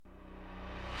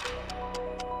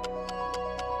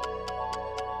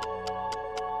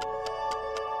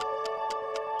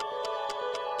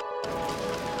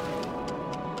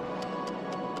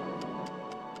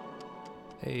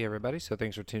everybody. So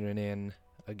thanks for tuning in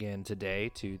again today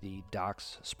to the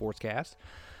Docs Sportscast.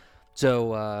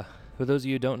 So for those of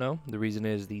you who don't know, the reason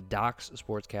is the Docs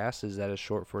Sportscast is that is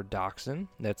short for Dachshund.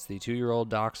 That's the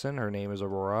 2-year-old Dachshund. Her name is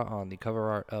Aurora on the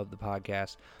cover art of the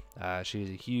podcast.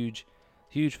 She's a huge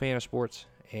fan of sports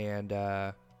and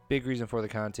big reason for the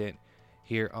content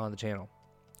here on the channel.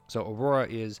 So Aurora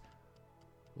is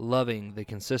loving the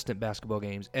consistent basketball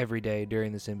games every day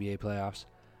during this NBA playoffs.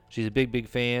 She's a big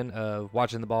fan of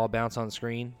watching the ball bounce on the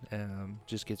screen.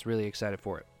 Just gets really excited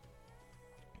for it.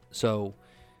 So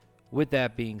with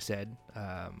that being said,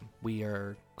 we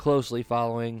are closely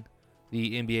following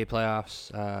the NBA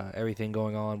playoffs, everything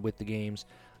going on with the games.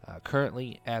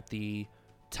 Currently, at the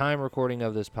time recording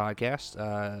of this podcast,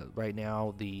 right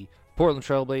now the Portland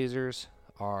Trail Blazers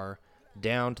are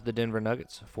down to the Denver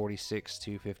Nuggets,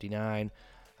 46-59,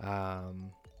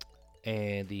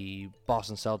 and the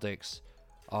Boston Celtics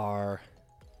are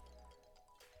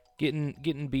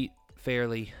getting beat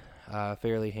fairly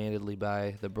handedly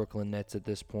by the Brooklyn Nets at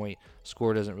this point.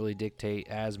 Score doesn't really dictate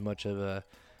as much of a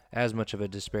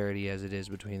disparity as it is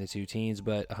between the two teams,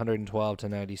 but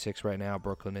 112-96 right now,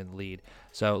 Brooklyn in the lead.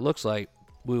 So it looks like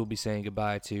we will be saying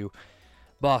goodbye to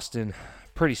Boston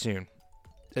pretty soon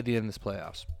at the end of this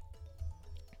playoffs.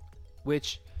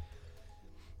 Which,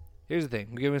 here's the thing,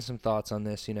 we're giving some thoughts on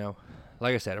this.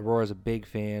 Like I said, Aurora's a big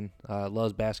fan,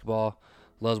 loves basketball,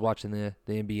 loves watching the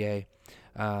NBA.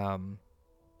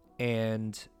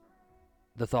 And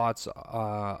the thoughts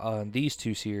on these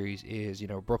two series is,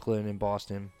 Brooklyn and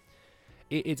Boston.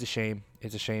 It's a shame.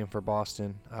 It's a shame for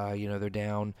Boston. They're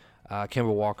down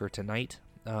Kemba Walker tonight,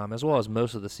 as well as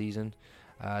most of the season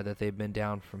that they've been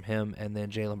down from him. And then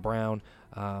Jaylen Brown,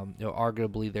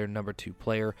 arguably their number 2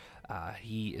 player.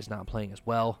 He is not playing as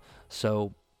well.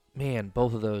 So, man,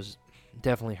 both of those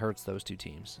definitely hurts those two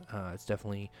teams. It's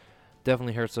definitely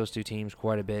hurts those two teams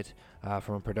quite a bit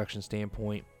from a production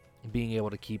standpoint. Being able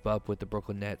to keep up with the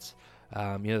Brooklyn Nets.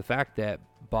 The fact that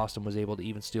Boston was able to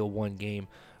even steal one game,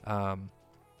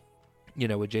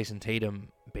 with Jason Tatum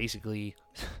basically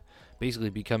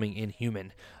becoming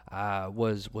inhuman,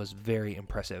 was very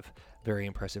impressive. Very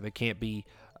impressive. It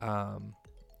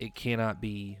cannot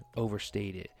be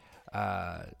overstated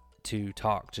to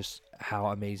talk just how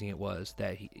amazing it was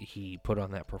that he put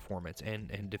on that performance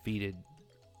and defeated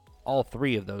all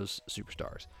 3 of those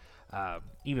superstars.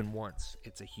 Even once,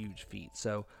 it's a huge feat.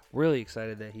 So really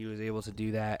excited that he was able to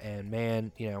do that. And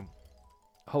man,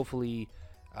 hopefully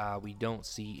we don't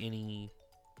see any,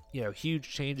 huge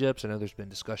change-ups. I know there's been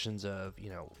discussions of,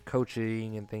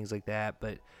 coaching and things like that.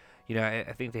 But,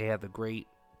 I think they have a great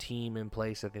team in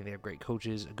place. I think they have great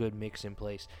coaches, a good mix in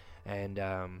place. And,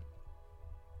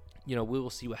 we will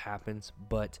see what happens,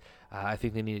 but I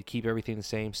think they need to keep everything the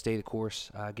same, stay the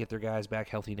course, get their guys back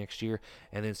healthy next year,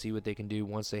 and then see what they can do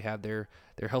once they have their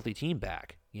healthy team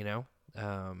back.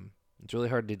 It's really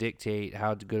hard to dictate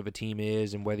how good of a team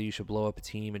is and whether you should blow up a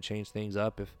team and change things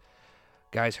up if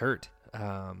guys hurt.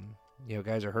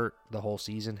 Guys are hurt the whole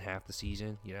season, half the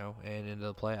season, and into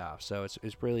the playoffs. So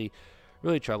it's really,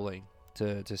 really troubling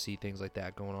to see things like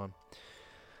that going on.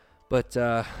 But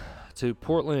to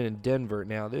Portland and Denver,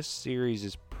 now this series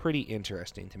is pretty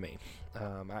interesting to me.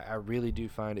 I really do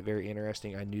find it very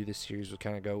interesting. I knew this series was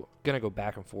kind of going to go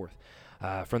back and forth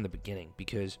from the beginning,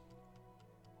 because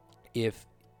if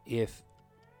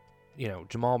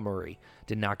Jamal Murray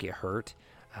did not get hurt,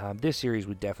 this series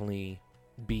would definitely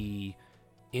be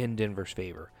in Denver's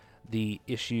favor. The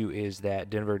issue is that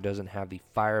Denver doesn't have the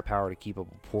firepower to keep up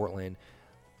with Portland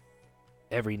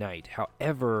every night.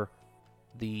 However,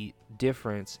 the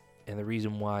difference and the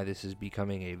reason why this is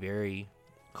becoming a very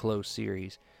close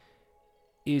series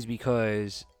is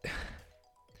because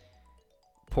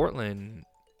Portland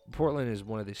is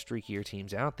one of the streakier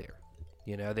teams out there.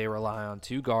 They rely on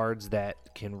 2 guards that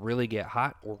can really get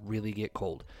hot or really get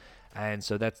cold. And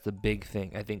so that's the big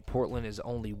thing. I think Portland is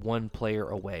only 1 player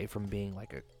away from being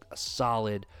like a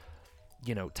solid,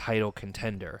 title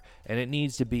contender. And it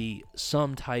needs to be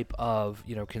some type of,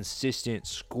 consistent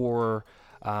scorer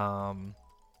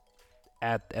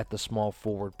at the small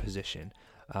forward position,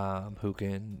 who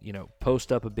can,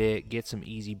 post up a bit, get some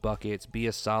easy buckets, be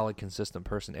a solid, consistent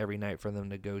person every night for them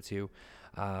to go to.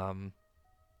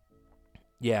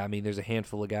 There's a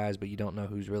handful of guys, but you don't know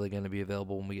who's really going to be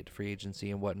available when we get to free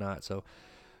agency and whatnot. So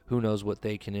who knows what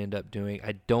they can end up doing.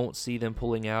 I don't see them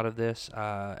pulling out of this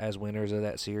as winners of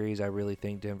that series. I really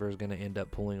think Denver is going to end up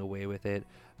pulling away with it.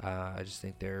 I just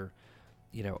think they're,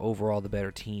 overall the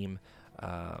better team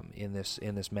in this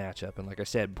matchup. And like I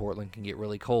said, Portland can get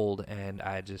really cold, and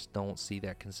I just don't see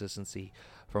that consistency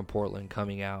from Portland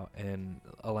coming out and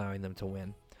allowing them to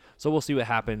win. So we'll see what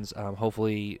happens.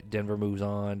 Hopefully Denver moves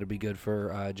on to be good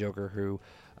for Joker, who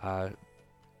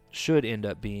should end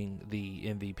up being the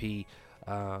MVP.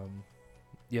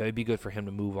 It'd be good for him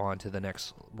to move on to the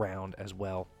next round as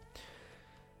well.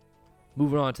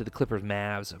 Moving on to the Clippers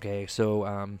Mavs. Okay,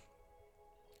 so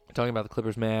talking about the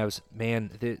Clippers Mavs,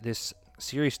 man, this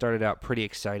series started out pretty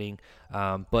exciting,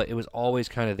 but it was always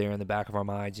kind of there in the back of our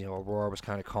minds. Aurora was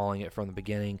kind of calling it from the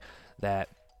beginning that,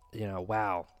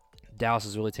 wow, Dallas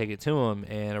is really taking it to him,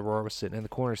 and Aurora was sitting in the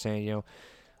corner saying,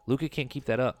 Luka can't keep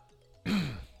that up.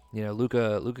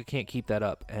 Luka can't keep that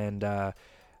up, and at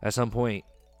some point,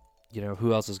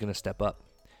 who else is going to step up?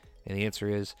 And the answer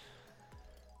is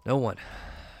no one.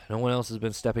 No one else has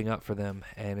been stepping up for them,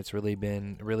 and it's really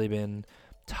been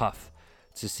tough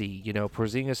to see.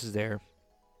 Porzingis is there,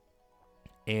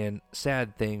 and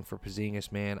sad thing for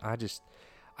Porzingis, man.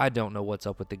 I don't know what's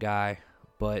up with the guy,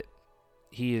 but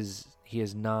he is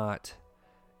not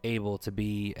able to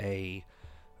be a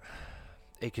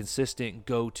consistent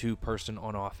go-to person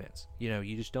on offense.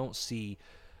 You just don't see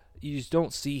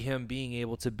him being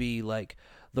able to be like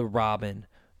the Robin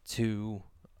to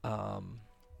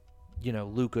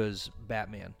Luka's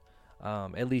Batman,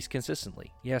 at least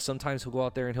consistently. Yeah, sometimes he'll go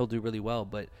out there and he'll do really well,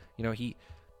 but he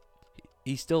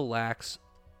still lacks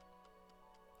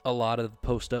a lot of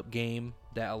post-up game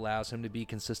that allows him to be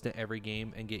consistent every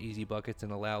game and get easy buckets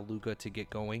and allow Luka to get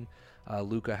going.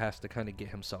 Luka has to kind of get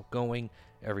himself going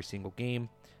every single game,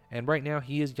 and right now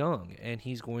he is young and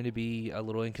he's going to be a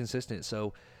little inconsistent.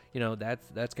 So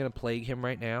that's going to plague him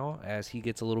right now. As he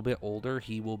gets a little bit older,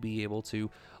 he will be able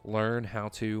to learn how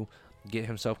to get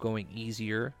himself going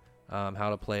easier,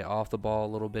 how to play off the ball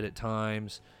a little bit at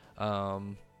times,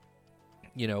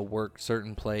 work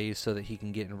certain plays so that he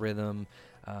can get in rhythm.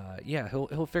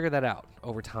 He'll figure that out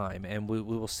over time, and we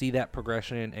will see that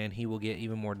progression, and he will get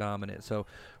even more dominant. So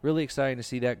really exciting to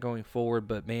see that going forward.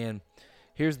 But man,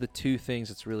 here's the two things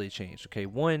that's really changed. Okay,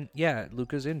 one,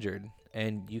 Luka's injured,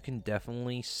 and you can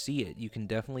definitely see it. You can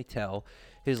definitely tell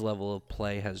his level of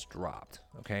play has dropped.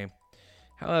 Okay.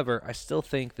 However, I still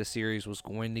think the series was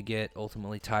going to get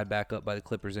ultimately tied back up by the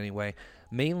Clippers anyway,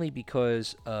 mainly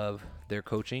because of their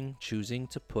coaching choosing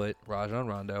to put Rajon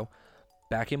Rondo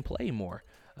back in play more.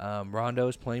 Rondo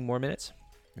is playing more minutes,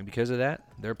 and because of that,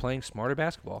 they're playing smarter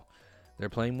basketball. They're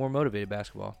playing more motivated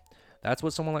basketball. That's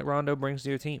what someone like Rondo brings to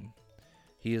your team.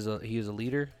 He is a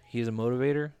leader. He is a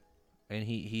motivator. And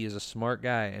he is a smart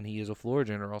guy, and he is a floor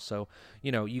general. So,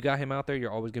 you got him out there, you're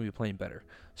always going to be playing better.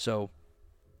 So,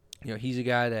 he's a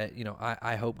guy that,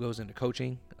 I hope goes into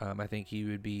coaching. I think he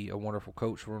would be a wonderful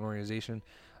coach for an organization.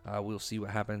 We'll see what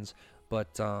happens.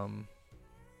 But, I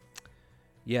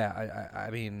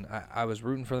was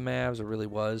rooting for the Mavs. I really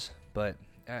was. But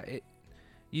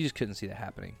you just couldn't see that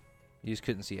happening. You just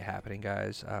couldn't see it happening,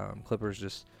 guys. Clippers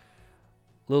just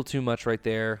a little too much right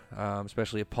there,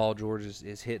 especially if Paul George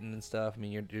is hitting and stuff. I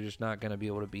mean, you're just not going to be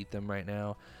able to beat them right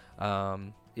now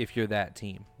if you're that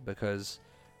team, because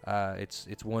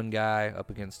it's one guy up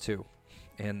against two,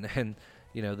 and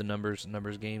the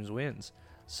numbers games wins.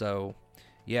 So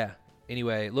yeah.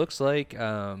 Anyway, looks like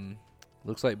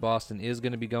Boston is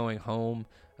going to be going home.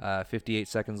 58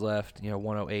 seconds left,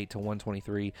 108 to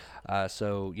 123.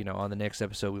 So, on the next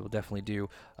episode, we will definitely do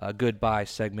a goodbye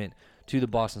segment to the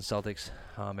Boston Celtics,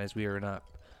 as we are not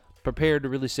prepared to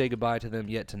really say goodbye to them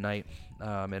yet tonight.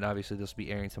 And obviously this will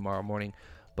be airing tomorrow morning,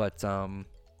 but definitely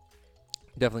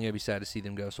going to be sad to see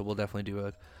them go. So we'll definitely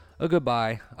do a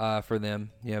goodbye for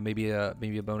them. Maybe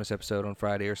a bonus episode on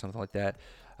Friday or something like that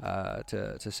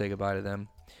to say goodbye to them.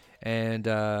 And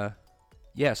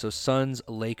so Suns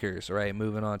Lakers, right?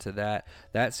 Moving on to that.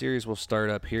 That series will start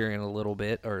up here in a little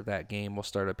bit, or that game will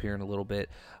start up here in a little bit.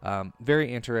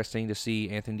 Very interesting to see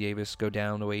Anthony Davis go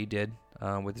down the way he did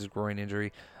with his groin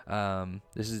injury.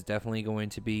 This is definitely going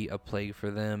to be a plague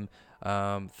for them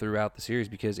throughout the series,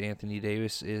 because Anthony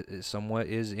Davis is somewhat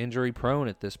injury prone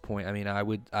at this point. I mean, I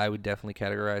would definitely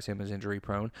categorize him as injury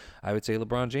prone. I would say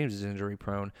LeBron James is injury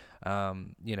prone.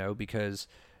 Because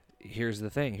here's the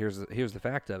thing. Here's the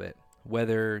fact of it.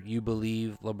 Whether you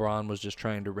believe LeBron was just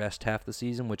trying to rest half the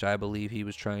season, which I believe he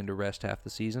was trying to rest half the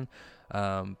season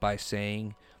by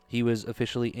saying he was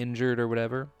officially injured or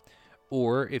whatever,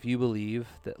 or if you believe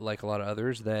that, like a lot of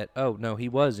others, that, oh, no, he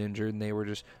was injured and they were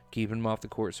just keeping him off the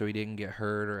court so he didn't get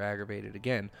hurt or aggravated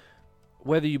again.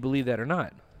 Whether you believe that or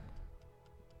not,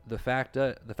 the fact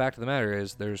of the matter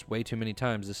is there's way too many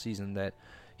times this season that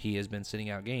he has been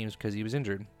sitting out games because he was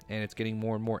injured, and it's getting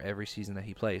more and more every season that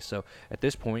he plays. So at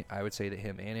this point, I would say that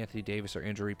him and Anthony Davis are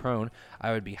injury prone.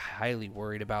 I would be highly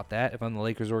worried about that. If I'm the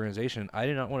Lakers organization, I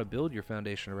do not want to build your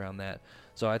foundation around that.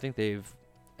 So I think they've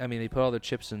I mean, they put all their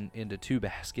chips into two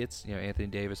baskets, Anthony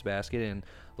Davis basket and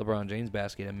LeBron James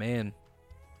basket, and man,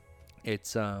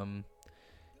 it's tough.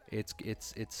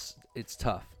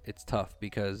 It's tough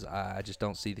because I just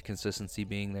don't see the consistency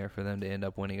being there for them to end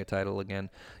up winning a title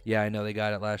again. Yeah, I know they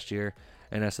got it last year,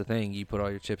 and that's the thing. You put all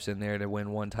your chips in there to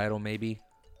win one title, maybe.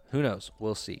 Who knows?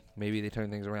 We'll see. Maybe they turn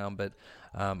things around, but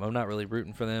I'm not really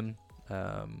rooting for them.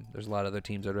 There's a lot of other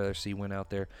teams I'd rather see win out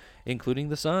there, including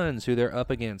the Suns, who they're up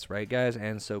against, right, guys?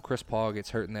 And so Chris Paul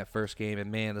gets hurt in that first game,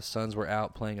 and man, the Suns were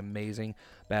out playing amazing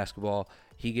basketball.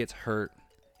 He gets hurt.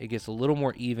 It gets a little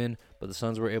more even, but the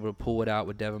Suns were able to pull it out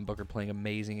with Devin Booker playing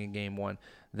amazing in Game 1.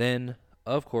 Then,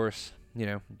 of course,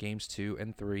 Games 2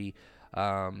 and 3,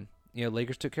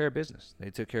 Lakers took care of business.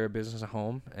 They took care of business at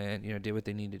home and, did what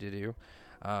they needed to do.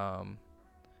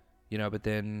 But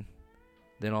then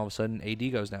all of a sudden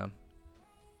AD goes down.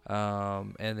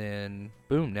 And then,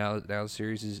 boom, now the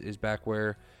series is back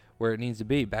where it needs to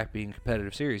be, back being a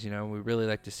competitive series. We really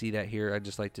like to see that here. I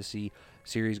just like to see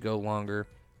series go longer,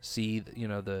 see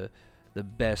the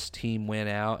best team win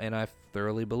out, and I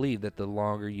thoroughly believe that the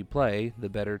longer you play, the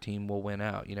better team will win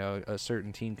out. A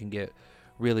certain team can get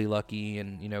really lucky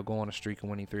and go on a streak of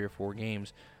winning 3 or 4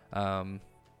 games.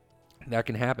 That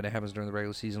can happen. It happens during the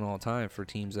regular season all the time for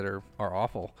teams that are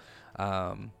awful.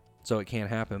 So it can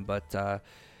happen, but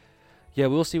yeah,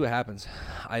 we'll see what happens.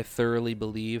 I thoroughly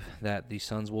believe that the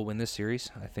Suns will win this series.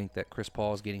 I think that Chris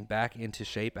Paul is getting back into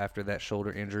shape after that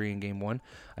shoulder injury in Game 1.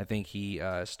 I think he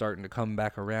is starting to come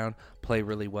back around, play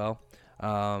really well.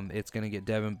 It's going to get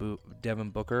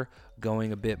Devin Booker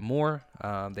going a bit more.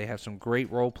 They have some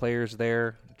great role players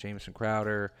there. Jamison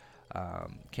Crowder,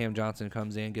 Cam Johnson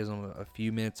comes in, gives them a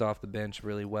few minutes off the bench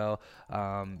really well.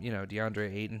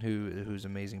 DeAndre Ayton, who's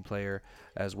an amazing player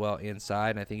as well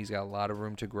inside, and I think he's got a lot of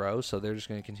room to grow, so they're just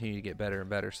going to continue to get better and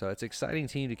better. So it's an exciting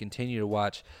team to continue to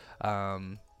watch,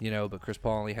 but Chris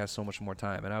Paul only has so much more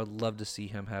time, and I would love to see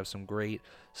him have some great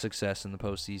success in the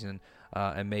postseason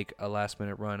and make a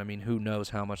last-minute run. I mean, who knows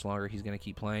how much longer he's going to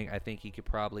keep playing. I think he could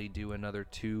probably do another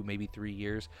 2, maybe 3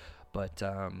 years, but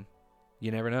you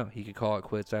never know. He could call it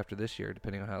quits after this year,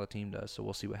 depending on how the team does. So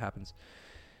we'll see what happens.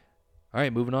 All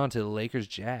right, moving on to the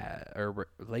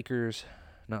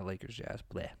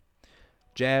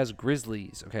Jazz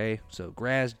Grizzlies. Okay, so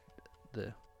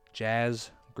the Jazz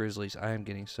Grizzlies. I am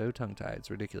getting so tongue-tied. It's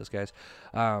ridiculous, guys.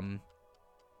 Now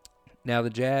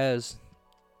the Jazz.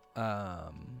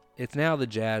 It's now the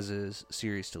Jazz's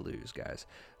series to lose, guys.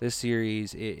 This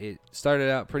series, it started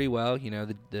out pretty well.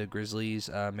 The Grizzlies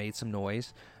made some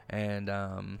noise. And,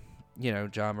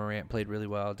 John Morant played really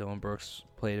well. Dylan Brooks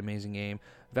played an amazing game.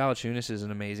 Valanciunas is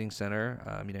an amazing center.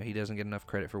 He doesn't get enough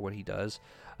credit for what he does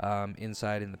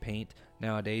inside in the paint.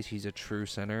 Nowadays, he's a true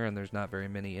center, and there's not very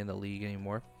many in the league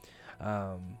anymore.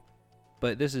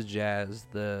 But this is Jazz.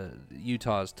 The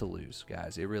Utah's to lose,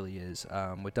 guys. It really is.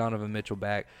 With Donovan Mitchell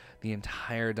back, the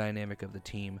entire dynamic of the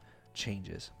team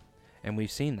changes. And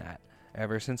we've seen that.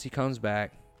 Ever since he comes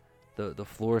back, the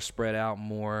floor spread out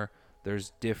more.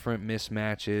 There's different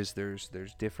mismatches. There's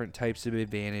different types of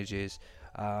advantages,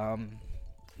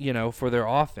 for their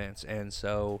offense. And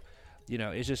so,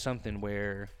 it's just something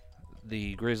where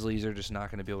the Grizzlies are just not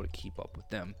going to be able to keep up with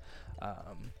them.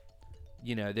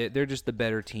 They're just the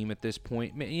better team at this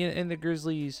point. And the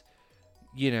Grizzlies,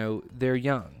 they're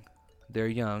young. They're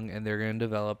young, and they're going to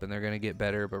develop, and they're going to get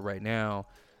better. But right now,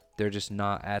 they're just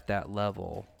not at that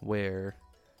level where,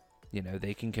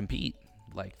 they can compete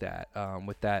like that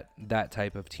with that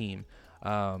type of team.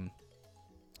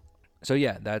 So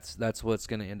yeah, that's what's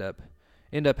going to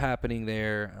end up happening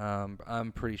there.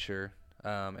 I'm pretty sure.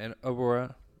 And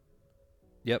Aurora,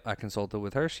 yep, I consulted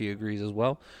with her. She agrees as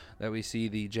well that we see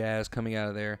the Jazz coming out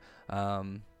of there.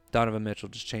 Donovan Mitchell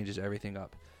just changes everything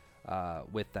up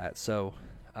with that. So,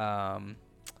 all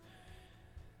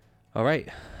right.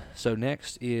 So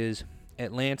next is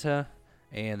Atlanta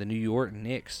and the New York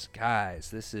Knicks. Guys,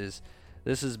 this is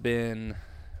a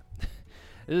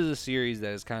series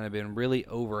that has kind of been really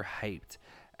overhyped,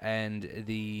 and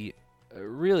the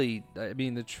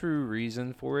true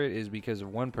reason for it is because of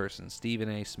one person, Stephen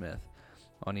A. Smith,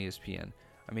 on ESPN.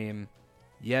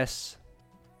 Yes,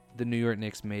 the New York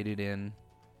Knicks made it in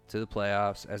to the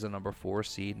playoffs as a number 4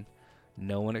 seed.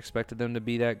 No one expected them to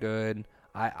be that good.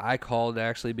 I called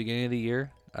actually beginning of the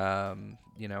year.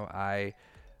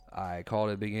 I called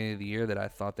at the beginning of the year that I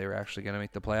thought they were actually going to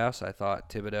make the playoffs. I thought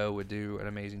Thibodeau would do an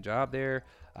amazing job there.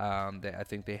 I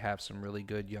think they have some really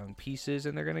good young pieces,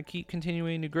 and they're going to keep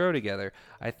continuing to grow together.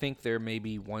 I think they're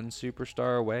maybe one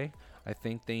superstar away. I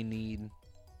think they need,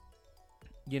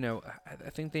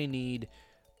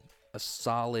 a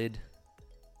solid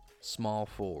small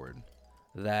forward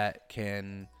that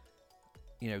can,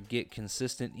 get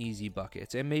consistent, easy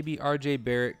buckets. And maybe RJ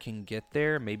Barrett can get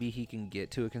there. Maybe he can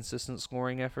get to a consistent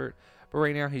scoring effort. But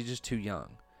right now, he's just too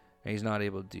young. And he's not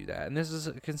able to do that. And this is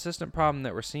a consistent problem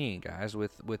that we're seeing, guys,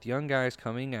 with young guys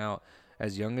coming out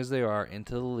as young as they are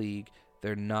into the league.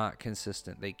 They're not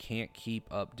consistent. They can't keep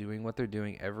up doing what they're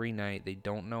doing every night. They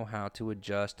don't know how to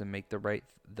adjust and make the right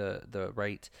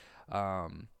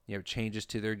changes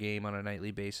to their game on a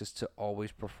nightly basis to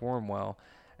always perform well.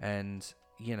 And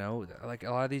like a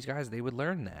lot of these guys, they would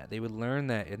learn that. They would learn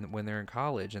that when they're in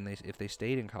college, and if they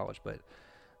stayed in college, but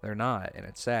they're not, and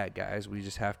it's sad, guys. We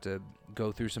just have to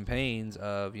go through some pains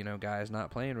of guys not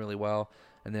playing really well,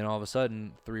 and then all of a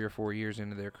sudden, 3 or 4 years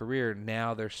into their career,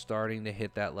 now they're starting to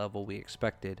hit that level we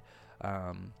expected.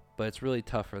 But it's really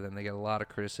tough for them. They get a lot of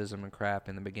criticism and crap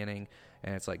in the beginning,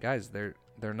 and it's like, guys, they're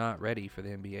not ready for the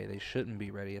NBA. They shouldn't be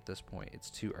ready at this point.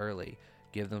 It's too early.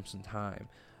 Give them some time.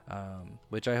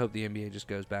 Which I hope the NBA just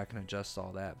goes back and adjusts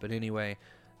all that. But anyway,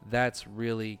 that's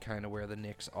really kind of where the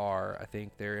Knicks are. I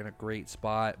think they're in a great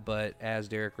spot, but as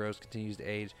Derrick Rose continues to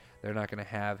age, they're not going to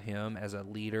have him as a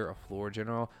leader, a floor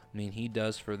general. I mean, he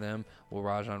does for them what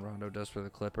Rajon Rondo does for the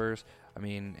Clippers. I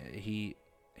mean,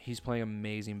 he's playing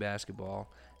amazing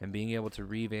basketball, and being able to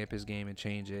revamp his game and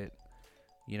change it.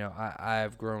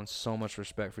 I've grown so much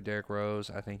respect for Derrick Rose.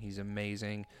 I think he's an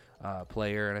amazing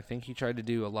player, and I think he tried to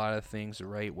do a lot of things the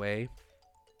right way.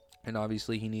 And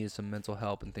obviously he needed some mental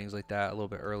help and things like that a little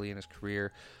bit early in his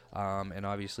career. And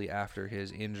obviously after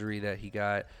his injury that he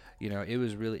got, it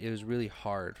was really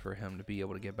hard for him to be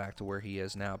able to get back to where he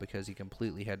is now, because he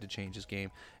completely had to change his game,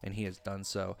 and he has done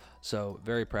so. So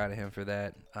very proud of him for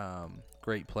that.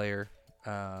 Great player.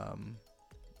 I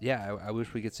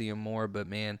wish we could see him more, but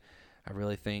man, I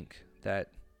really think that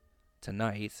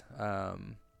tonight,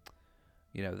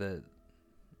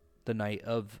 the night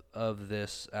of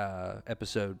this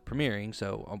episode premiering,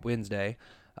 so on Wednesday,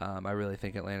 I really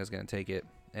think Atlanta's going to take it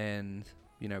and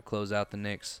close out the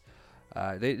Knicks.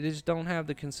 They just don't have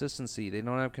the consistency. They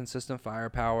don't have consistent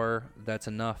firepower that's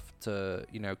enough to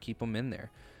keep them in there.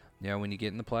 When you get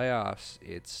in the playoffs,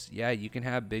 you can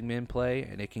have big men play,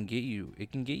 and it can get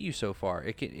you so far.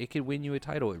 It could win you a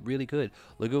title. It really could.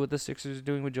 Look at what the Sixers are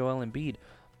doing with Joel Embiid.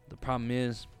 The problem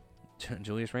is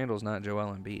Julius Randle's not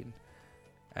Joel Embiid.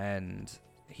 And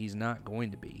he's not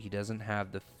going to be. He doesn't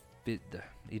have the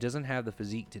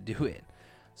physique to do it.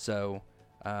 So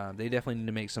they definitely need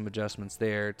to make some adjustments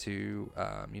there to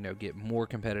get more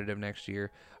competitive next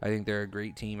year. I think they're a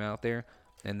great team out there,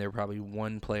 and they're probably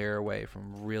one player away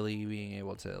from really being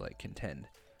able to contend.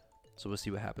 So we'll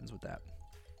see what happens with that.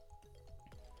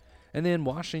 And then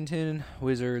Washington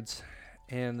Wizards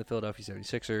and the Philadelphia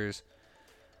 76ers.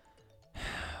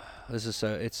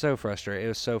 It's so frustrating. It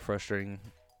was so frustrating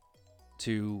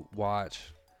to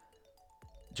watch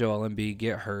Joel Embiid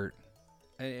get hurt.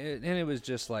 And it was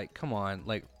just like, come on.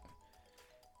 Like,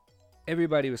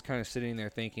 everybody was kind of sitting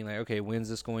there thinking, okay, when's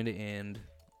this going to end?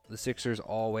 The Sixers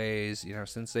always,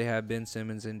 since they have Ben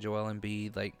Simmons and Joel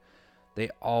Embiid, they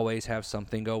always have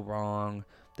something go wrong.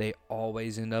 They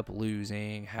always end up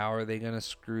losing. How are they going to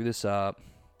screw this up?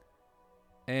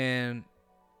 And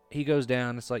he goes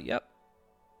down. It's like, yep.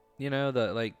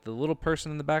 The little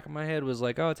person in the back of my head was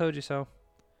like, oh, I told you so.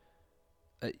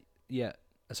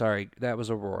 Sorry, that was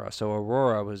Aurora. So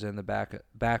Aurora was in the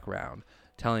background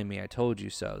telling me I told you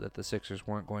so, that the Sixers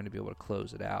weren't going to be able to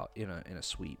close it out in a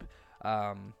sweep.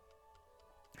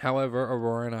 However,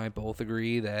 Aurora and I both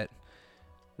agree that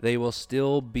they will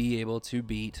still be able to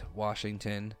beat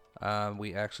Washington.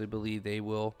 We actually believe they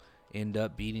will end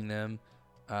up beating them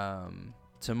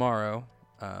tomorrow.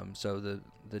 So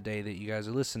the day that you guys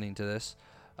are listening to this,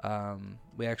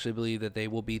 we actually believe that they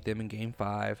will beat them in Game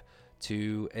 5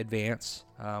 to advance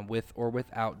with or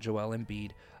without Joel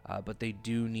Embiid. But they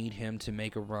do need him to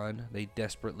make a run. They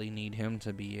desperately need him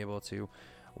to be able to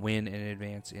win and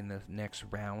advance in the next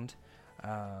round.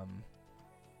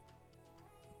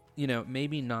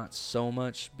 Maybe not so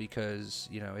much because,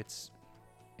 it's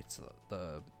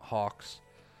the Hawks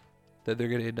that they're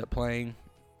going to end up playing,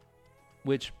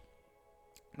 which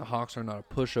the Hawks are not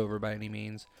a pushover by any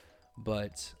means,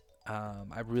 but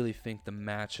I really think the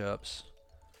matchups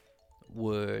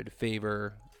would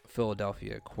favor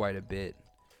Philadelphia quite a bit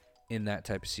in that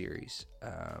type of series.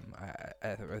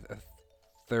 I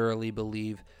thoroughly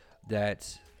believe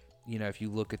that, if you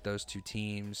look at those two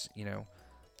teams,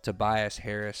 Tobias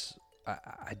Harris,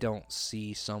 I don't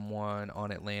see someone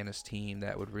on Atlanta's team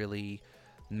that would really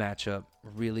match up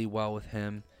really well with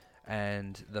him.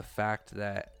 And the fact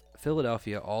that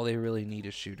Philadelphia, all they really need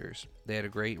is shooters. They had a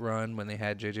great run when they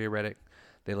had J.J. Redick.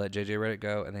 They let J.J. Redick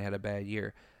go, and they had a bad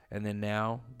year. And then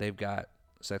now they've got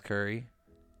Seth Curry,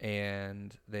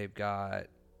 and they've got,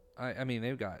 I mean,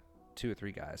 they've got 2 or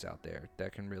 3 guys out there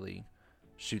that can really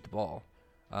shoot the ball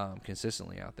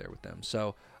consistently out there with them.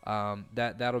 So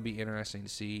that'll be interesting to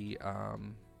see,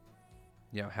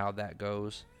 how that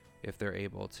goes, if they're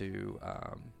able to,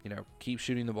 keep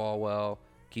shooting the ball well,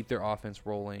 keep their offense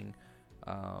rolling.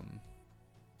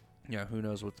 Who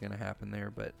knows what's going to happen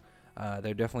there, but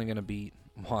they're definitely going to beat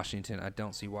Washington. I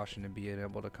don't see Washington being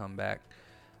able to come back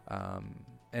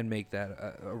and make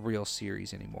that a real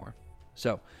series anymore.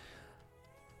 So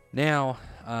now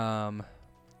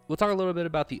we'll talk a little bit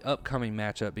about the upcoming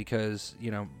matchup because,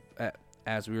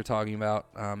 as we were talking about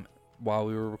while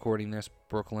we were recording this,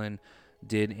 Brooklyn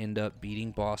did end up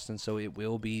beating Boston, so it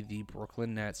will be the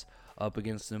Brooklyn Nets up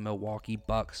against the Milwaukee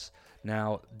Bucks.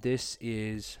 Now, this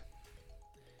is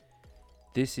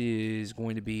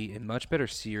going to be a much better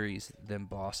series than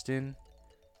Boston,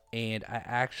 and I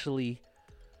actually,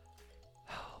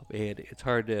 it's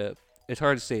hard to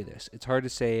say this. It's hard to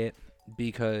say it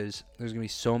because there's gonna be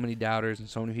so many doubters and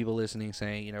so many people listening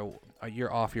saying,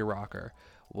 you're off your rocker.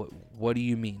 What do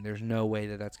you mean? There's no way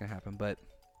that that's gonna happen. But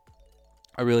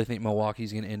I really think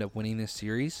Milwaukee's gonna end up winning this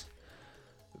series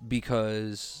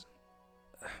because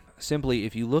simply,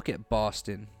 if you look at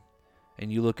Boston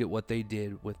and you look at what they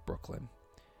did with Brooklyn,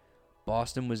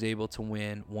 Boston was able to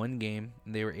win 1 game,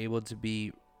 and they were able to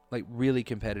be really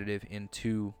competitive in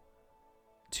two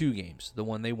games. The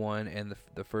one they won and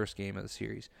the first game of the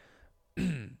series.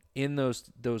 In those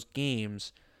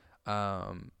games,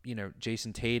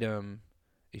 Jason Tatum,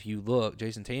 if you look,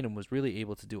 Jason Tatum was really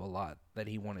able to do a lot that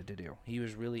he wanted to do. He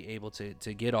was really able to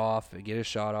get a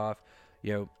shot off,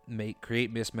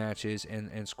 create mismatches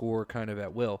and score kind of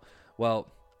at will. Well,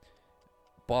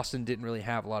 Boston didn't really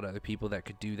have a lot of other people that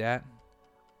could do that.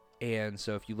 And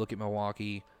so if you look at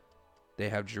Milwaukee, they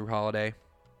have Jrue Holiday,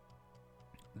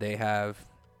 they have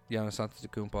Giannis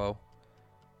Antetokounmpo,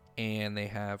 and they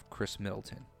have Chris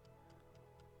Middleton.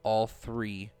 All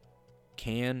 3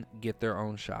 can get their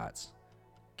own shots,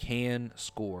 can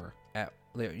score at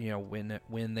when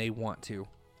they want to.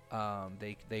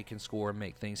 They can score and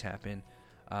make things happen.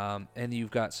 And you've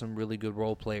got some really good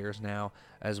role players now,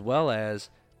 as well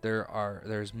as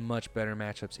there's much better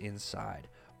matchups inside.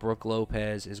 Brook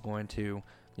Lopez is going to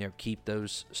keep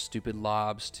those stupid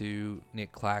lobs to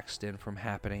Nick Claxton from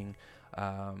happening.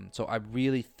 So I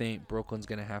really think Brooklyn's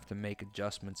going to have to make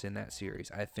adjustments in that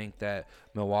series. I think that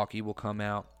Milwaukee will come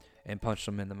out and punch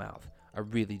them in the mouth. I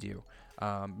really do.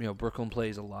 Brooklyn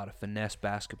plays a lot of finesse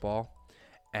basketball,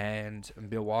 and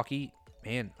Milwaukee,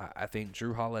 man, I think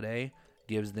Jrue Holiday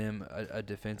gives them a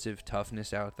defensive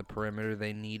toughness out at the perimeter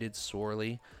they needed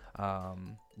sorely,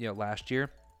 last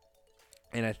year.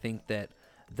 And I think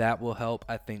that will help.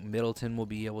 I think Middleton will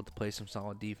be able to play some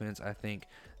solid defense. I think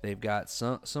they've got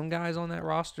some guys on that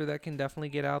roster that can definitely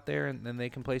get out there and then they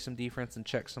can play some defense and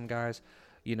check some guys,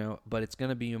 but it's going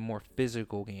to be a more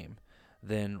physical game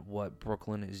than what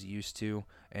Brooklyn is used to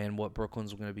and what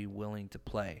Brooklyn's going to be willing to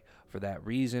play. For that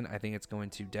reason, I think it's going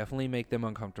to definitely make them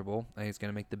uncomfortable. I think it's going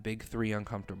to make the big 3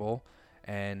 uncomfortable.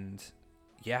 And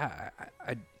yeah,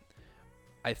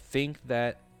 I think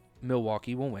that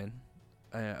Milwaukee will win.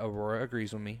 Aurora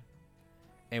agrees with me,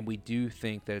 and we do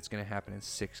think that it's going to happen in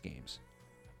 6 games.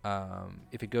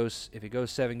 If it goes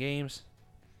 7 games,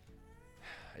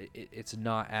 it's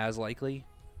not as likely,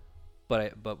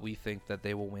 but we think that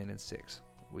they will win in 6.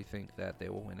 We think that they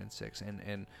will win in 6,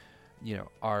 and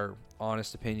our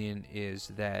honest opinion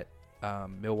is that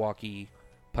Milwaukee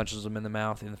punches them in the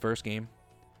mouth in the first game,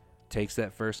 takes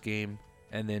that first game,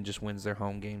 and then just wins their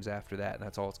home games after that, and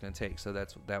that's all it's going to take. So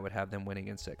that would have them winning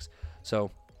in 6. So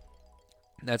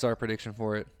that's our prediction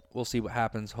for it. We'll see what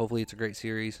happens. Hopefully it's a great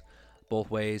series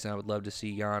both ways, and I would love to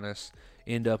see Giannis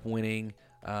end up winning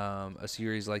a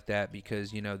series like that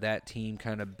because, that team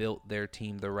kind of built their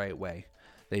team the right way.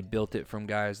 They built it from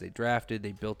guys they drafted.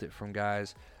 They built it from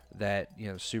guys that,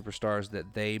 superstars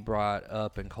that they brought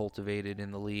up and cultivated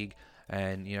in the league.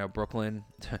 And, Brooklyn,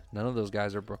 none of those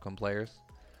guys are Brooklyn players.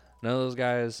 None of those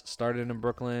guys started in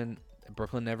Brooklyn.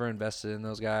 Brooklyn never invested in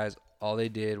those guys. All they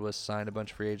did was sign a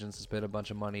bunch of free agents and spend a bunch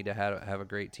of money to have a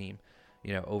great team,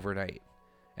 overnight.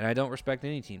 And I don't respect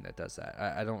any team that does that.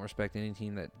 I don't respect any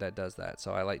team that does that.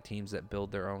 So I like teams that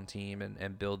build their own team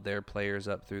and build their players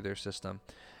up through their system.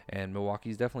 And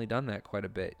Milwaukee's definitely done that quite a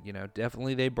bit.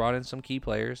 Definitely they brought in some key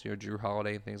players, Jrue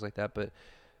Holiday and things like that. But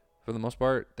for the most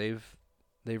part, they've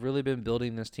really been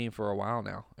building this team for a while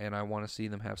now. And I want to see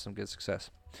them have some good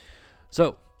success.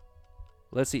 So,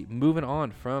 let's see. Moving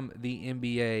on from the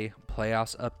NBA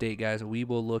playoffs update, guys, we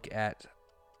will look at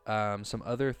some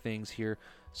other things here.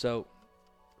 So,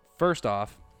 first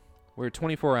off, we're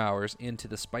 24 hours into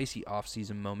the spicy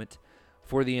offseason moment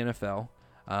for the NFL.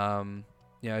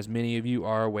 As many of you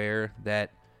are aware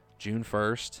that June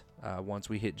 1st, once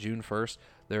we hit June 1st,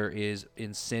 there is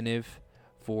incentive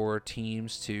for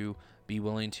teams to be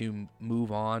willing to move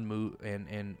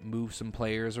some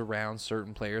players around,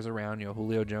 certain players around.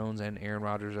 Julio Jones and Aaron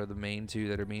Rodgers are the main two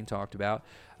that are being talked about.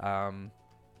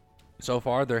 So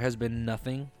far, there has been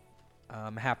nothing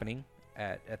happening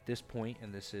at this point,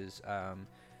 and this is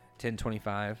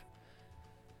 10:25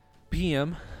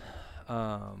 p.m.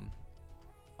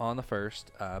 On the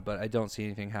 1st, but I don't see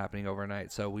anything happening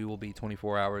overnight, so we will be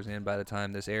 24 hours in by the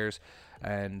time this airs,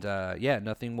 and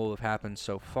nothing will have happened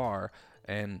so far,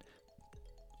 and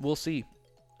we'll see.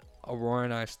 Aurora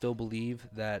and I still believe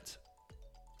that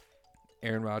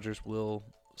Aaron Rodgers will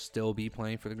still be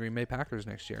playing for the Green Bay Packers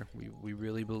next year. We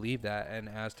really believe that, and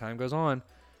as time goes on,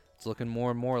 it's looking more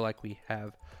and more like we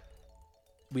have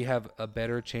a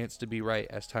better chance to be right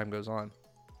as time goes on.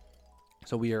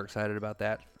 So we are excited about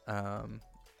that.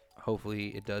 Hopefully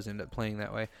it does end up playing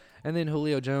that way. And then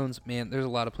Julio Jones, man, there's a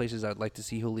lot of places I'd like to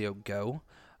see Julio go.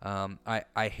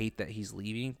 I hate that he's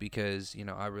leaving because,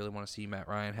 I really want to see Matt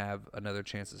Ryan have another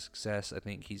chance of success. I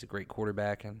think he's a great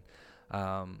quarterback, and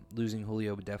losing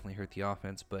Julio would definitely hurt the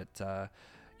offense. But,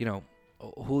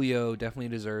 Julio definitely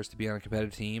deserves to be on a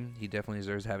competitive team. He definitely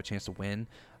deserves to have a chance to win.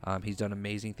 He's done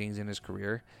amazing things in his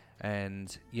career,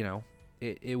 and,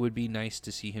 it would be nice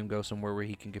to see him go somewhere where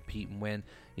he can compete and win.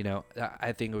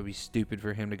 I think it would be stupid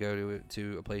for him to go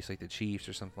to a place like the Chiefs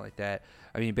or something like that.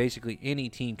 I mean, basically any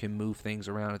team can move things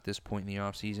around at this point in the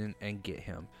offseason and get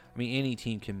him. I mean, any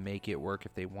team can make it work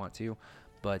if they want to,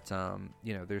 but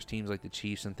there's teams like the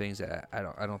Chiefs and things that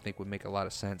I don't think would make a lot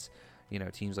of sense.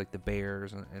 Teams like the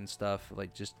Bears and stuff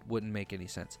like just wouldn't make any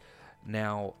sense.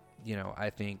 Now,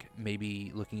 I think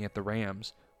maybe looking at the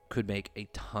Rams could make a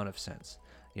ton of sense.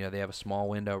 They have a small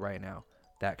window right now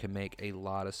that can make a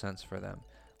lot of sense for them.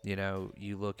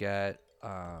 You look at,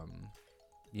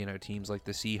 teams like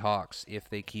the Seahawks, if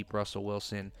they keep Russell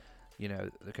Wilson,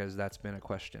 because that's been a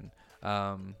question.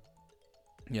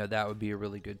 That would be a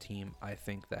really good team. I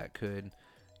think that could,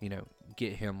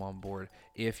 get him on board.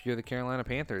 If you're the Carolina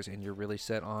Panthers and you're really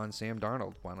set on Sam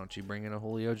Darnold, why don't you bring in a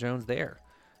Julio Jones there?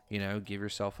 Give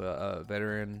yourself a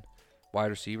veteran wide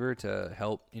receiver to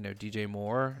help, DJ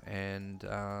Moore and,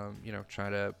 try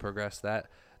to progress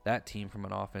that team from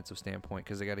an offensive standpoint,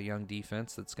 because they got a young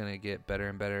defense that's going to get better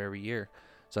and better every year.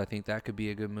 So I think that could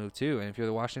be a good move too. And if you're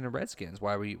the Washington Redskins,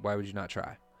 why would you not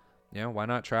try? Why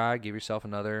not try? Give yourself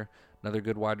another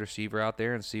good wide receiver out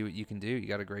there and see what you can do. You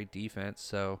got a great defense,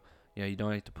 so you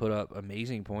don't have to put up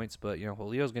amazing points, but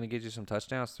Julio's going to get you some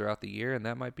touchdowns throughout the year, and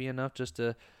that might be enough just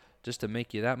to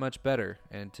make you that much better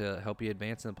and to help you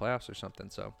advance in the playoffs or something.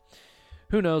 So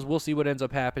who knows? We'll see what ends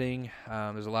up happening.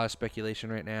 There's a lot of speculation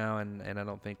right now, and I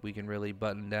don't think we can really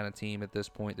button down a team at this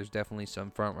point. There's definitely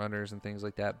some front runners and things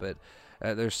like that, but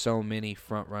there's so many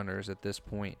front runners at this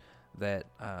point that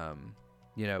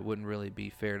it wouldn't really be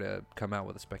fair to come out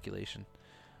with a speculation.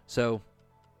 So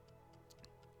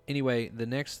anyway, the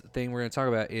next thing we're going to talk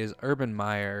about is Urban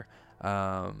Meyer.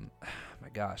 My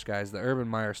gosh, guys, the Urban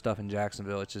Meyer stuff in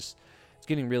Jacksonville, it's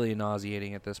getting really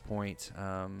nauseating at this point.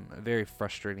 Very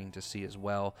frustrating to see as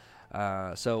well.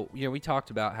 So we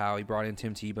talked about how he brought in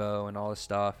Tim Tebow and all this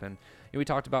stuff, and we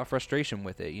talked about frustration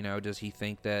with it. Does he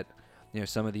think that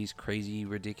some of these crazy,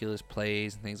 ridiculous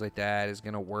plays and things like that is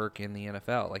going to work in the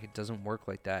NFL? Like, it doesn't work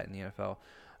like that in the NFL.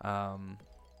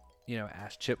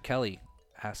 Ask Chip Kelly,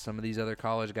 ask some of these other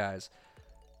college guys.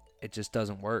 It just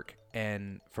doesn't work.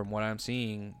 And from what I'm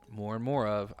seeing more and more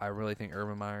of, I really think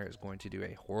Urban Meyer is going to do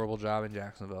a horrible job in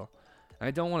Jacksonville. And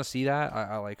I don't want to see that.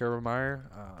 I like Urban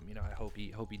Meyer. I hope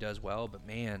he does well. But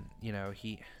man,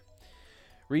 he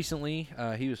recently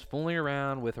he was fooling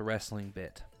around with a wrestling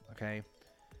bit. Okay,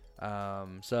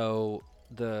 so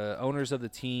the owners of the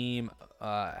team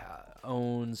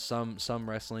own some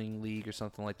wrestling league or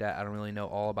something like that. I don't really know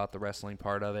all about the wrestling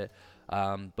part of it,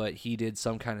 but he did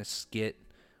some kind of skit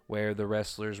where the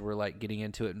wrestlers were like getting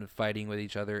into it and fighting with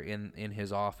each other in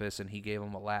his office, and he gave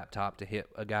them a laptop to hit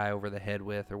a guy over the head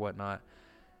with or whatnot.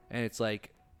 And it's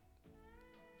like,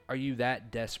 are you that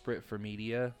desperate for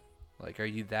media? Like, are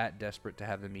you that desperate to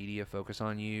have the media focus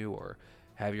on you or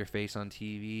have your face on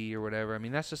TV or whatever? I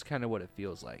mean, that's just kind of what it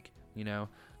feels like,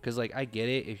 because like, I get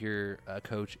it if you're a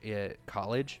coach at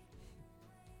college,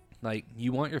 like,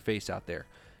 you want your face out there.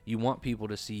 You want people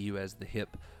to see you as the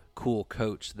hip, cool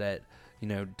coach that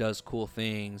does cool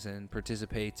things and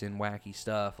participates in wacky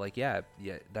stuff. Like, yeah,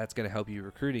 that's going to help you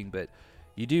recruiting. But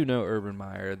you do know, Urban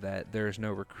Meyer, that there's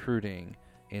no recruiting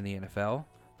in the NFL.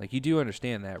 Like, you do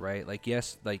understand that, right? Like,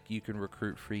 yes, like, you can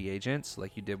recruit free agents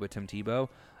like you did with Tim Tebow,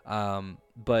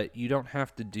 but you don't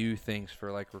have to do things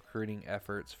for, like, recruiting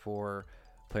efforts for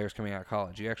players coming out of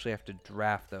college. You actually have to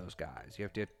draft those guys. You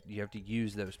have to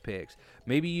use those picks.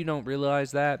 Maybe you don't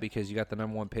realize that because you got the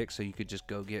number 1 pick, so you could just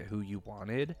go get who you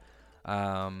wanted.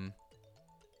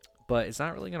 But it's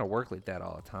not really going to work like that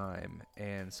all the time.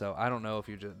 And so I don't know if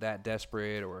you're just that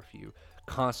desperate or if you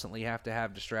constantly have to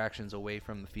have distractions away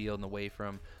from the field and away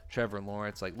from Trevor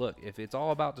Lawrence. Like, look, if it's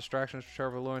all about distractions for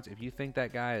Trevor Lawrence, if you think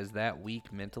that guy is that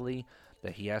weak mentally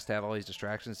that he has to have all these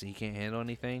distractions so he can't handle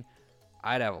anything,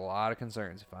 I'd have a lot of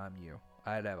concerns if I'm you.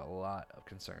 I'd have a lot of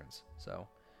concerns. So,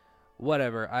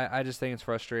 whatever. I just think it's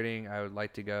frustrating. I would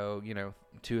like to go,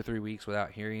 2 or 3 weeks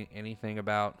without hearing anything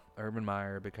about Urban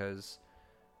Meyer because,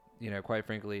 quite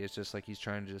frankly, it's just like he's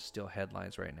trying to just steal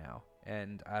headlines right now.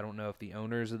 And I don't know if the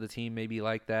owners of the team may be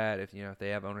like that. If they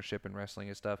have ownership in wrestling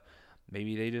and stuff,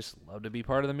 maybe they just love to be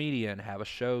part of the media and have a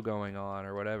show going on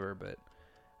or whatever. But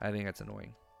I think that's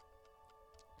annoying.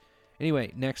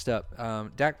 Anyway, next up,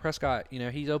 Dak Prescott,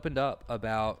 he's opened up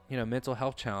about, mental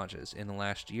health challenges in the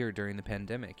last year during the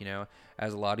pandemic.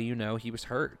 As a lot of he was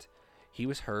hurt. He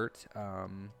was hurt,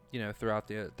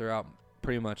 throughout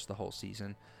pretty much the whole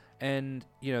season. And,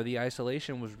 the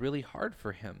isolation was really hard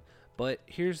for him. But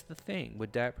here's the thing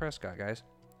with Dak Prescott, guys.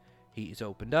 He's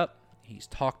opened up. He's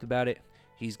talked about it.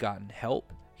 He's gotten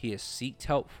help. He has sought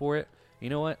help for it. You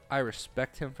know what? I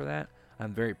respect him for that.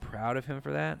 I'm very proud of him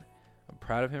for that. I'm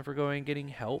proud of him for going and getting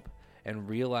help and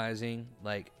realizing,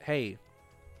 like, hey,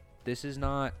 this is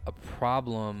not a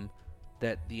problem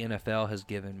that the NFL has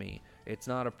given me. It's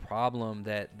not a problem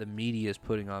that the media is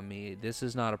putting on me. This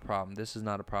is not a problem. This is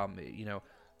not a problem.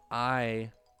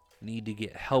 I need to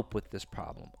get help with this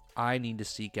problem. I need to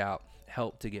seek out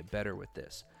help to get better with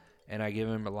this. And I give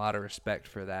him a lot of respect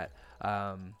for that.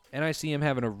 And I see him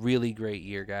having a really great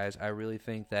year, guys. I really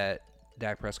think that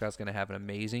Dak Prescott's going to have an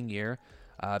amazing year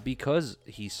because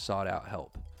he sought out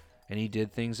help. And he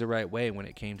did things the right way when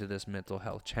it came to this mental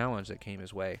health challenge that came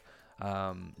his way.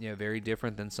 Very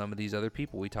different than some of these other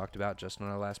people we talked about just on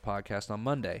our last podcast on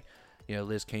Monday.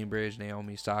 Liz Cambridge,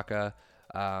 Naomi Osaka,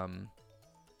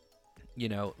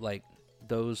 like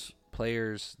those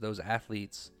players, those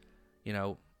athletes,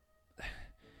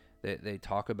 they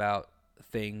talk about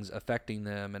things affecting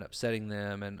them and upsetting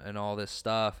them and all this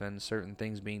stuff and certain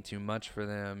things being too much for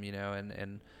them,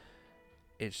 and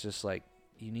it's just like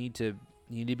you need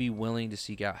to be willing to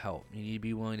seek out help. You need to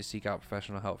be willing to seek out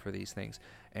professional help for these things.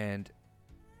 And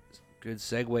good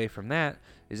segue from that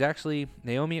is actually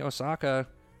Naomi Osaka,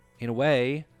 in a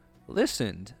way,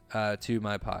 listened to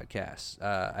my podcast.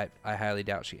 I highly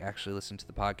doubt she actually listened to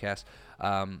the podcast,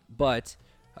 but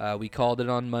we called it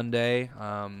on Monday.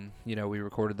 We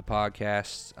recorded the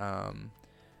podcast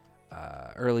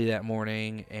early that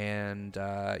morning, and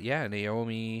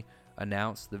Naomi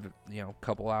announced a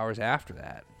couple hours after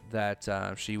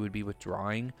that she would be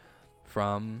withdrawing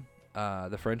from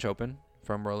the French Open,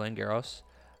 from Roland Garros,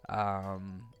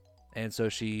 and so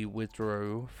she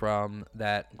withdrew from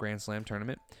that Grand Slam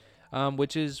tournament.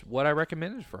 Which is what I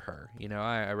recommended for her.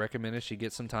 I recommended she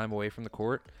get some time away from the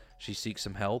court, she seeks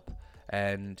some help,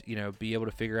 and, be able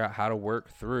to figure out how to work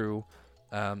through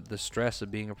the stress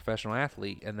of being a professional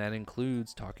athlete. And that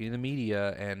includes talking to the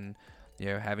media and,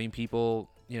 having people,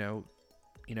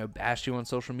 bash you on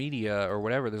social media or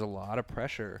whatever. There's a lot of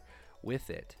pressure with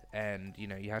it. And,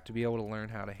 you have to be able to learn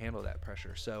how to handle that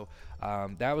pressure. So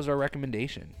that was our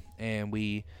recommendation. And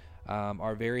we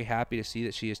are very happy to see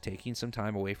that she is taking some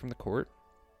time away from the court.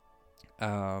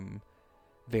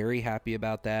 Very happy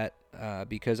about that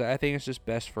because I think it's just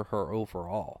best for her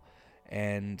overall.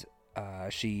 And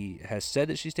she has said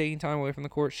that she's taking time away from the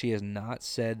court. She has not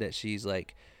said that she's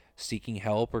like seeking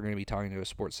help or going to be talking to a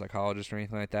sports psychologist or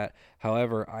anything like that.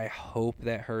 However, I hope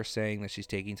that her saying that she's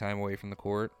taking time away from the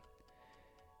court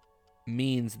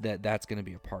means that that's going to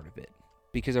be a part of it.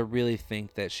 Because I really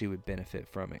think that she would benefit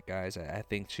from it, guys. I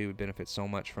think she would benefit so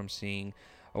much from seeing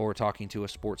or talking to a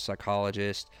sports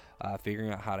psychologist,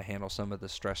 figuring out how to handle some of the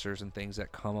stressors and things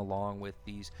that come along with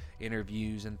these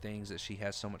interviews and things that she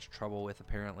has so much trouble with,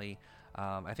 apparently.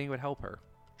 I think it would help her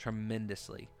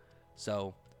tremendously.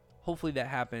 So hopefully that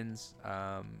happens.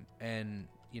 And,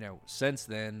 since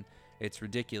then, it's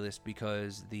ridiculous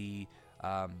because the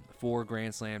 4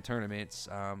 Grand Slam tournaments,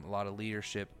 a lot of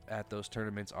leadership at those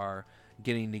tournaments are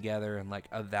getting together and like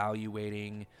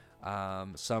evaluating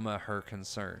some of her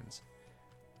concerns.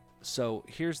 So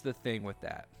here's the thing with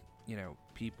that.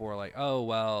 People are like, oh,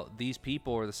 well, these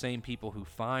people are the same people who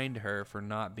fined her for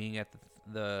not being at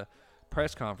the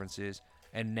press conferences,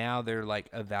 and now they're like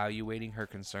evaluating her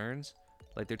concerns.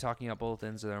 Like they're talking out both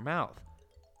ends of their mouth.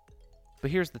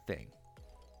 But here's the thing.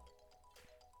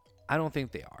 I don't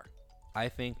think they are. I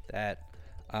think that,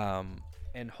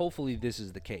 and hopefully this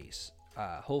is the case.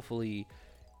 Hopefully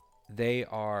they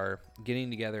are getting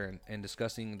together and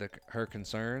discussing her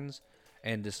concerns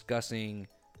and discussing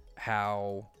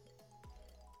how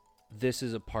this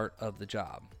is a part of the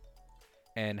job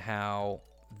and how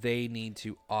they need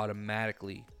to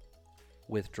automatically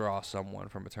withdraw someone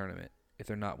from a tournament if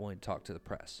they're not willing to talk to the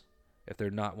press, if they're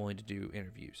not willing to do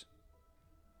interviews.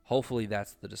 Hopefully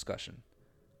that's the discussion,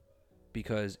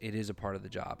 because it is a part of the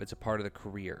job. It's a part of the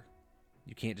career.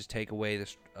 You can't just take away the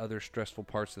other stressful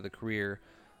parts of the career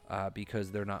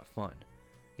because they're not fun.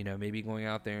 You know, maybe going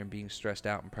out there and being stressed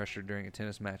out and pressured during a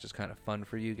tennis match is kind of fun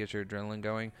for you, get your adrenaline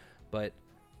going, but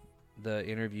the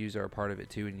interviews are a part of it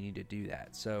too, and you need to do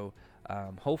that. So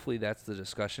hopefully that's the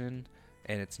discussion,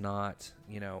 and it's not,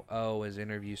 you know, oh, is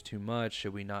interviews too much?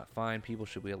 Should we not fine people?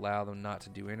 Should we allow them not to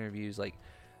do interviews? Like,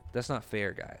 that's not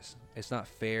fair, guys. It's not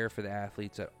fair for the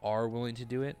athletes that are willing to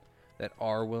do it, that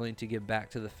are willing to give back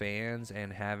to the fans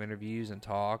and have interviews and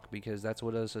talk, because that's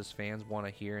what us as fans want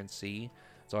to hear and see.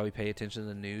 That's why we pay attention to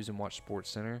the news and watch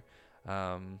SportsCenter.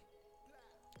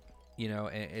 You know,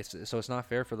 and it's not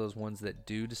fair for those ones that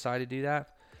do decide to do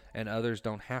that and others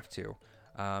don't have to.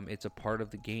 It's a part of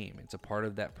the game. It's a part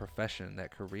of that profession,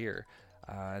 that career,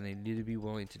 and they need to be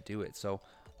willing to do it. So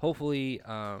hopefully,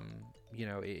 you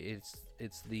know, it's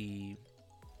the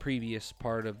previous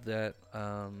part of that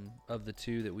of the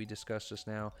two that we discussed just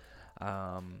now.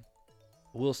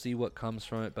 We'll see what comes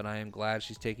from it, but I am glad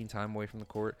she's taking time away from the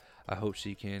court. I hope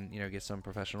she can, you know, get some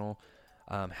professional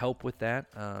help with that.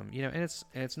 You know, and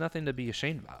it's nothing to be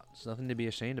ashamed about. It's nothing to be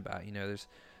ashamed about. You know,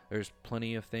 there's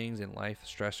plenty of things in life,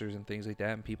 stressors and things like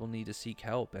that, and people need to seek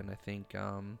help. And I think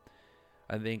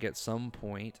at some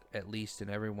point, at least in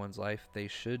everyone's life, they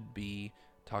should be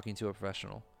talking to a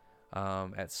professional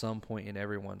at some point in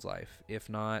everyone's life, if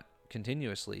not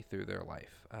continuously through their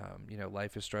life. You know,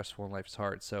 life is stressful and life is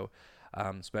hard. So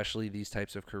especially these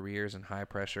types of careers and high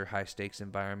pressure, high stakes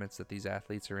environments that these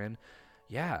athletes are in,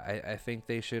 yeah, I think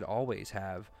they should always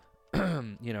have,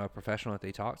 you know, a professional that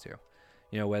they talk to.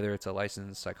 You know, whether it's a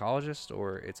licensed psychologist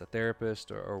or it's a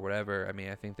therapist or whatever. I mean,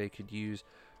 I think they could use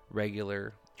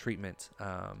regular treatment,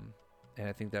 and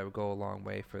I think that would go a long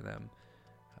way for them.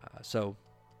 So,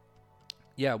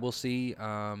 yeah, we'll see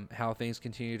how things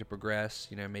continue to progress.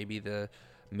 You know, maybe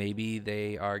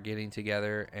they are getting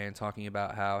together and talking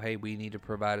about how, hey, we need to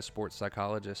provide a sports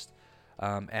psychologist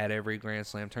at every Grand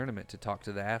Slam tournament to talk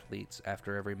to the athletes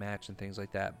after every match and things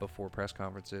like that, before press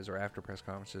conferences or after press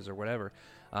conferences or whatever,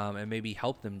 and maybe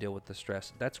help them deal with the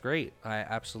stress. That's great. I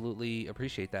absolutely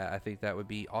appreciate that. I think that would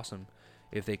be awesome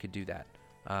if they could do that.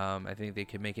 I think they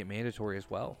could make it mandatory as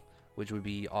well, which would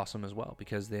be awesome as well,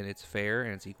 because then it's fair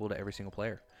and it's equal to every single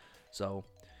player. So,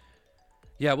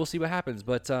 yeah, we'll see what happens.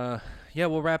 But, yeah,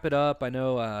 we'll wrap it up. I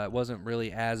know it wasn't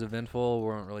really as eventful. We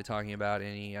weren't really talking about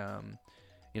any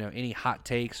any hot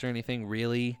takes or anything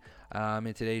really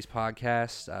in today's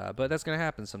podcast. But that's going to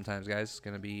happen sometimes, guys. It's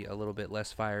going to be a little bit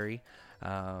less fiery.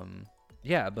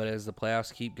 Yeah, but as the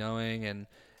playoffs keep going and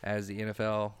as the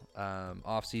NFL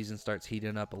offseason starts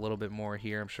heating up a little bit more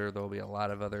here, I'm sure there will be a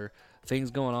lot of other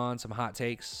things going on, some hot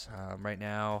takes right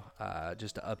now.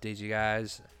 Just to update you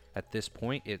guys, at this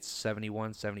point, it's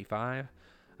 71-75.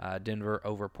 Denver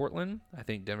over Portland. I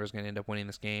think Denver's going to end up winning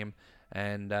this game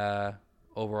and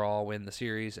overall win the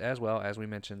series as well, as we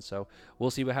mentioned. So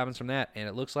we'll see what happens from that. And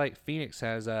it looks like Phoenix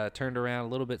has turned around a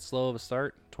little bit slow of a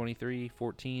start,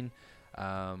 23-14.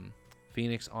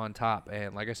 Phoenix on top.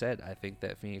 And like I said, I think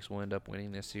that Phoenix will end up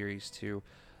winning this series too,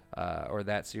 or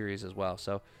that series as well.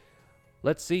 So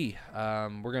let's see.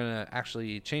 We're going to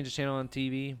actually change the channel on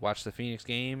TV, watch the Phoenix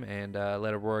game, and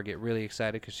let Aurora get really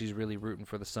excited because she's really rooting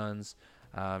for the Suns.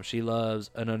 She loves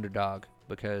an underdog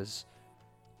because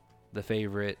the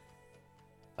favorite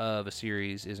of a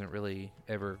series isn't really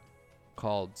ever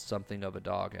called something of a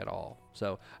dog at all.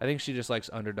 So I think she just likes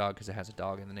underdog because it has a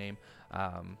dog in the name.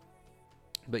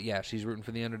 But yeah, she's rooting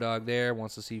for the underdog there,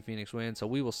 wants to see Phoenix win. So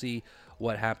we will see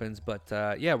what happens. But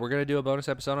yeah, we're going to do a bonus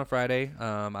episode on Friday.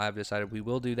 I've decided we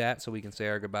will do that so we can say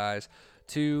our goodbyes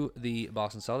to the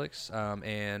Boston Celtics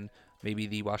and maybe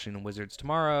the Washington Wizards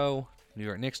tomorrow, New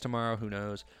York Knicks tomorrow. Who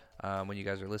knows? When you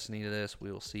guys are listening to this,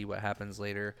 we will see what happens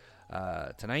later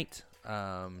tonight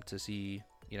to see,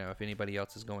 if anybody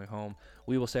else is going home.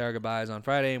 We will say our goodbyes on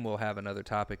Friday, and we'll have another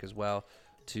topic as well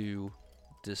to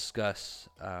discuss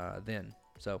then.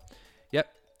 So,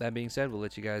 yep, that being said, we'll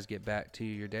let you guys get back to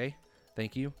your day.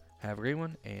 Thank you. Have a great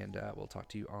one, and we'll talk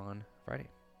to you on Friday.